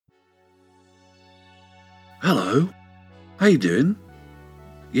Hello, how you doing?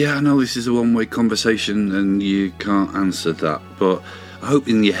 Yeah, I know this is a one-way conversation and you can't answer that, but I hope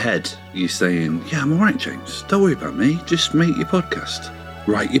in your head you're saying, yeah, I'm alright, James, don't worry about me, just make your podcast,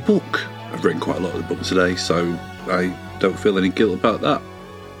 write your book. I've written quite a lot of the book today, so I don't feel any guilt about that.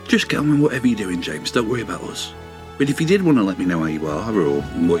 Just get on with whatever you're doing, James, don't worry about us. But if you did want to let me know how you are, or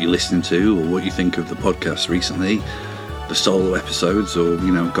what you're listening to, or what you think of the podcast recently, the solo episodes, or,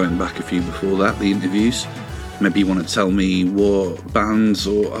 going back a few before that, the interviews, maybe you want to tell me what bands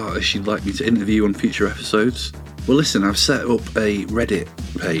or artists you'd like me to interview on future episodes. Well, listen, I've set up a Reddit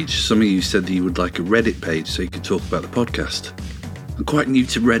page. Some of you said that you would like a Reddit page so you could talk about the podcast. I'm quite new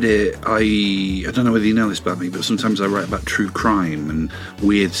to Reddit. I don't know whether you know this about me, but sometimes I write about true crime and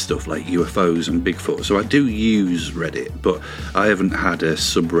weird stuff like UFOs and Bigfoot. So I do use Reddit, but I haven't had a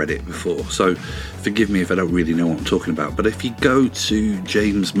subreddit before. So forgive me if I don't really know what I'm talking about. But if you go to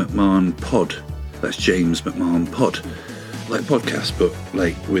James McMahon Pod, that's James McMahon Pod, like podcast, but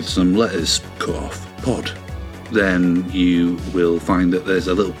like with some letters cut off, pod, then you will find that there's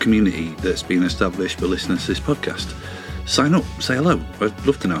a little community that's been established for listeners to this podcast. Sign up, say hello. I'd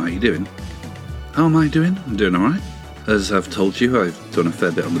love to know how you're doing. How am I doing? I'm doing alright. As I've told you, I've done a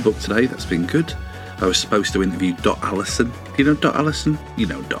fair bit on the book today. That's been good. I was supposed to interview Dot Allison. You know Dot Allison? You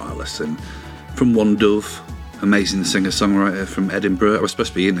know Dot Allison from One Dove. Amazing singer-songwriter from Edinburgh. I was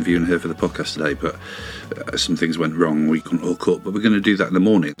supposed to be interviewing her for the podcast today, but some things went wrong. We couldn't hook up, but we're going to do that in the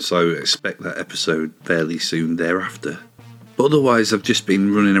morning, so expect that episode fairly soon thereafter. But otherwise, I've just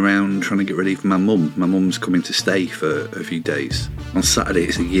been running around trying to get ready for my mum. My mum's coming to stay for a few days. On Saturday,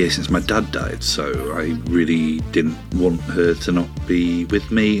 it's a year since my dad died, so I really didn't want her to not be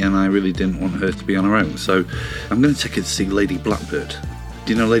with me, and I really didn't want her to be on her own. So I'm going to take her to see Lady Blackbird.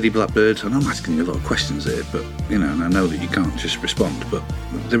 Do you know Lady Blackbird? I know I'm asking you a lot of questions here, but, and I know that you can't just respond, but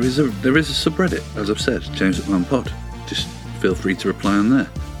there is a subreddit, as I've said, James McMahon Pod. Just feel free to reply on there.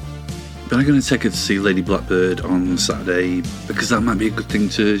 But I'm going to take her to see Lady Blackbird on Saturday because that might be a good thing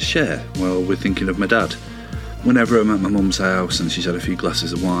to share while we're thinking of my dad. Whenever I'm at my mum's house and she's had a few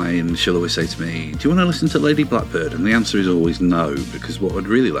glasses of wine, she'll always say to me, do you want to listen to Lady Blackbird? And the answer is always no, because what I'd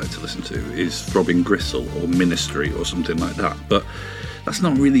really like to listen to is Throbbing Gristle or Ministry or something like that. But that's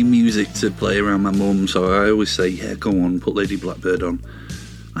not really music to play around my mum, so I always say, yeah, go on, put Lady Blackbird on.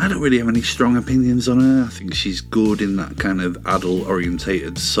 I don't really have any strong opinions on her. I think she's good in that kind of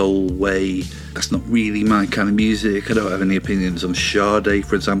adult-orientated soul way. That's not really my kind of music. I don't have any opinions on Sade,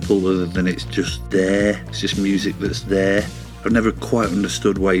 for example, other than it's just there. It's just music that's there. I've never quite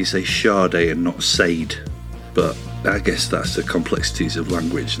understood why you say Sade and not Sade, but I guess that's the complexities of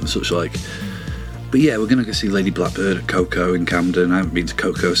language and such like. But yeah, we're going to go see Lady Blackbird at Coco in Camden. I haven't been to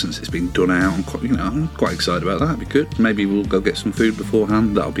Coco since it's been done out. I'm quite excited about that. That'd be good. Maybe we'll go get some food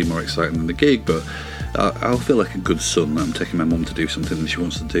beforehand. That'll be more exciting than the gig, but I'll feel like a good son that I'm taking my mum to do something that she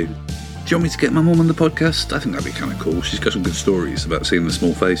wants to do. Do you want me to get my mum on the podcast? I think that'd be kind of cool. She's got some good stories about seeing the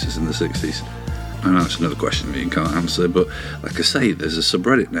small faces in the 60s. I know that's another question that you can't answer, but like I say, there's a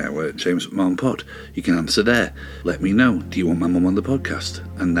subreddit now at James McMahon Pod. You can answer there. Let me know, do you want my mum on the podcast?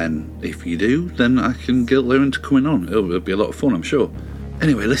 And then, if you do, then I can guilt her into coming on. It'll be a lot of fun, I'm sure.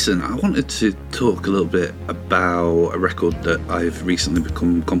 Anyway, listen, I wanted to talk a little bit about a record that I've recently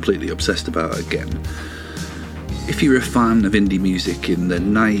become completely obsessed about again. If you're a fan of indie music in the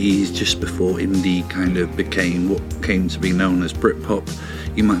 90s, just before indie kind of became what came to be known as Britpop,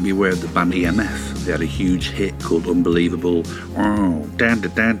 you might be aware of the band EMF. They had a huge hit called Unbelievable. Oh, da da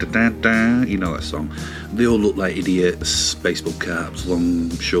da da da da. You know that song. They all look like idiots, baseball caps, long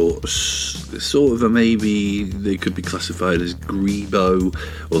shorts. Sort of maybe they could be classified as Grebo.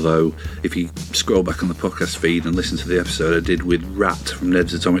 Although, if you scroll back on the podcast feed and listen to the episode I did with Rat from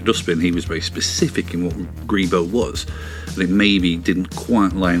Ned's Atomic Dustbin, he was very specific in what Grebo was. And it maybe didn't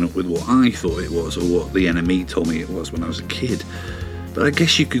quite line up with what I thought it was or what the enemy told me it was when I was a kid. But I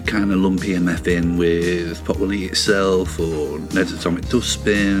guess you could kind of lump EMF in with Pop Will Eat Itself or Ned's Atomic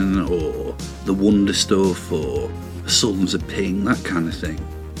Dustbin or The Wonder Stuff or Sultans of Ping, that kind of thing.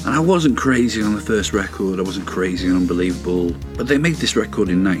 And I wasn't crazy on the first record, I wasn't crazy on Unbelievable, but they made this record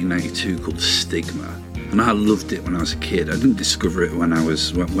in 1992 called Stigma, and I loved it when I was a kid. I didn't discover it when I didn't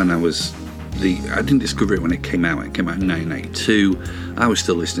discover it when it came out. It came out in 1992. I was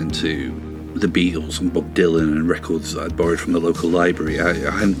still listening to the Beatles and Bob Dylan and records that I'd borrowed from the local library. I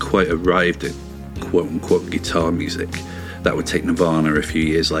hadn't quite arrived at quote-unquote guitar music. That would take Nirvana a few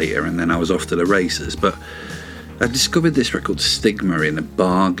years later, and then I was off to the races. But I discovered this record Stigma in a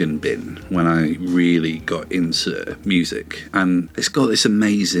bargain bin when I really got into music, and it's got this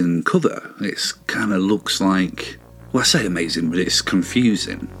amazing cover. It kind of looks like Well, I say amazing, but it's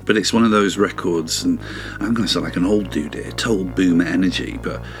confusing. But it's one of those records, and I'm going to sound like an old dude here, total boomer energy,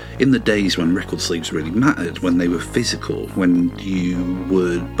 but in the days when record sleeves really mattered, when they were physical, when you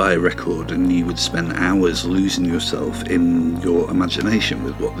would buy a record and you would spend hours losing yourself in your imagination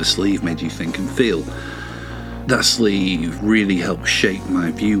with what the sleeve made you think and feel, that sleeve really helped shape my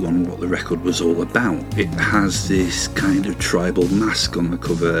view on what the record was all about. It has this kind of tribal mask on the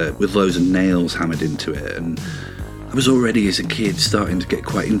cover with loads of nails hammered into it, and I was already as a kid starting to get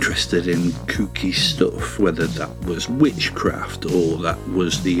quite interested in kooky stuff, whether that was witchcraft or that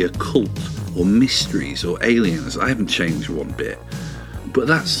was the occult or mysteries or aliens. I haven't changed one bit. But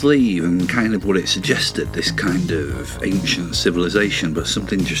that sleeve and kind of what it suggested, this kind of ancient civilization, but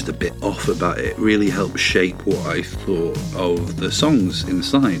something just a bit off about it, really helped shape what I thought of the songs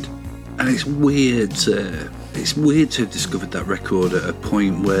inside. And it's weird to have discovered that record at a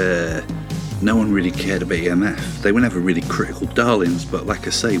point where no one really cared about EMF. They were never really critical darlings, but like I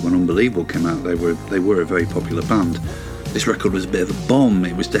say, when Unbelievable came out, they were a very popular band. This record was a bit of a bomb.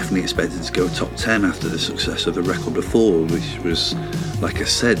 It was definitely expected to go top 10 after the success of the record before, which was, like I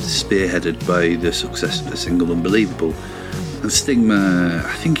said, spearheaded by the success of the single Unbelievable. And Stigma,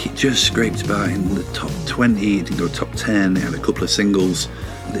 I think it just scraped about in the top 20, it didn't go top 10, it had a couple of singles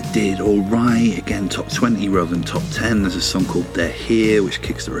that did alright, again top 20 rather than top 10. There's a song called They're Here, which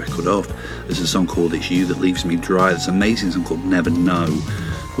kicks the record off. There's a song called It's You That Leaves Me Dry. There's an amazing song called Never Know,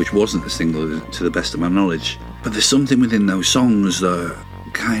 which wasn't a single to the best of my knowledge. But there's something within those songs that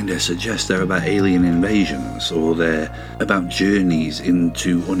kind of suggest they're about alien invasions, or they're about journeys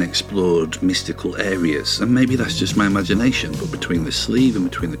into unexplored mystical areas. And maybe that's just my imagination, but between the sleeve and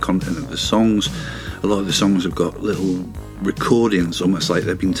between the content of the songs, a lot of the songs have got little recordings, almost like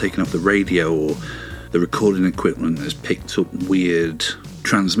they've been taken off the radio, or the recording equipment has picked up weird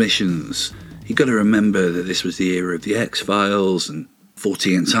transmissions. You've got to remember that this was the era of the X-Files, and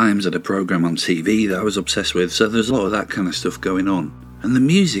 14 Times had a program on TV that I was obsessed with, so there's a lot of that kind of stuff going on. And the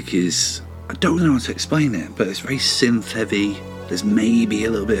music is, I don't know how to explain it, but it's very synth heavy. There's maybe a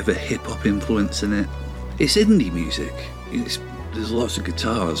little bit of a hip hop influence in it. It's indie music. There's lots of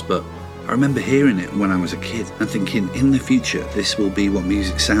guitars, but I remember hearing it when I was a kid and thinking, in the future, this will be what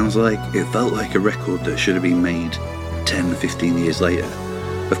music sounds like. It felt like a record that should have been made 10, 15 years later.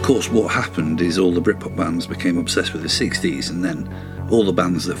 Of course, what happened is all the Britpop bands became obsessed with the 60s, and then all the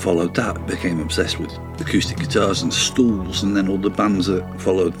bands that followed that became obsessed with acoustic guitars and stools, and then all the bands that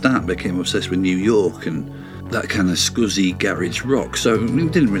followed that became obsessed with New York and that kind of scuzzy garage rock. So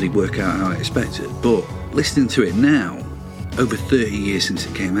it didn't really work out how I expected. But listening to it now, over 30 years since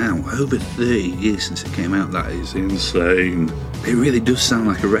it came out, that is insane. It really does sound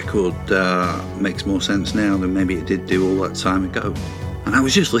like a record that makes more sense now than maybe it did do all that time ago. And I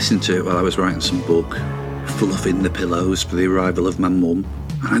was just listening to it while I was writing some book, fluffing the pillows for the arrival of my mum,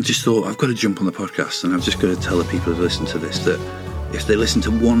 and I just thought, I've got to jump on the podcast and I've just got to tell the people who listen to this that if they listen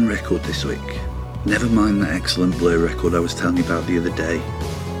to one record this week, never mind that excellent Blur record I was telling you about the other day,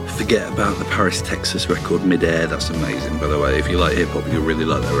 forget about the Paris, Texas record Midair. That's amazing, by the way. If you like hip-hop, you'll really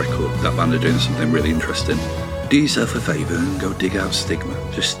like that record. That band are doing something really interesting. Do yourself a favour and go dig out Stigma.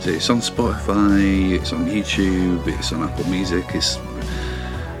 It's on Spotify, it's on YouTube, it's on Apple Music.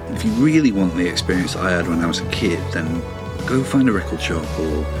 If you really want the experience I had when I was a kid, then go find a record shop,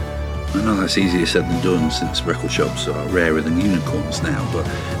 or I know that's easier said than done since record shops are rarer than unicorns now, but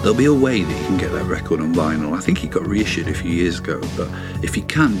there'll be a way that you can get that record on vinyl. I think it got reissued a few years ago, but if you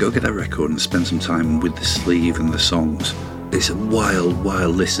can, go get that record and spend some time with the sleeve and the songs. It's a wild,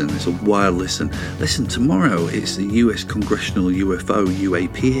 wild listen. Listen, tomorrow it's the US Congressional UFO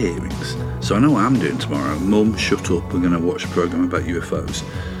UAP hearings. So I know what I'm doing tomorrow. Mum, shut up, we're going to watch a programme about UFOs.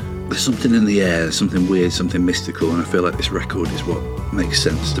 There's something in the air, something weird, something mystical, and I feel like this record is what makes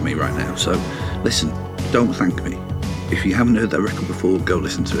sense to me right now. So listen, don't thank me. If you haven't heard that record before, go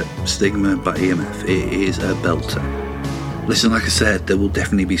listen to it. Stigma by EMF. It is a belter. Listen, like I said, there will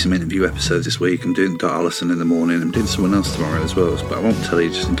definitely be some interview episodes this week. I'm doing Dot Allison in the morning. I'm doing someone else tomorrow as well, but I won't tell you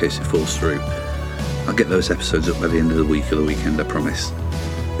just in case it falls through. I'll get those episodes up by the end of the week or the weekend, I promise.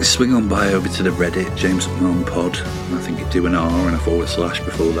 Swing on by over to the Reddit, James McMahon Pod. I think you do an R and a /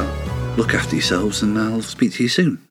 before that. Look after yourselves, and I'll speak to you soon.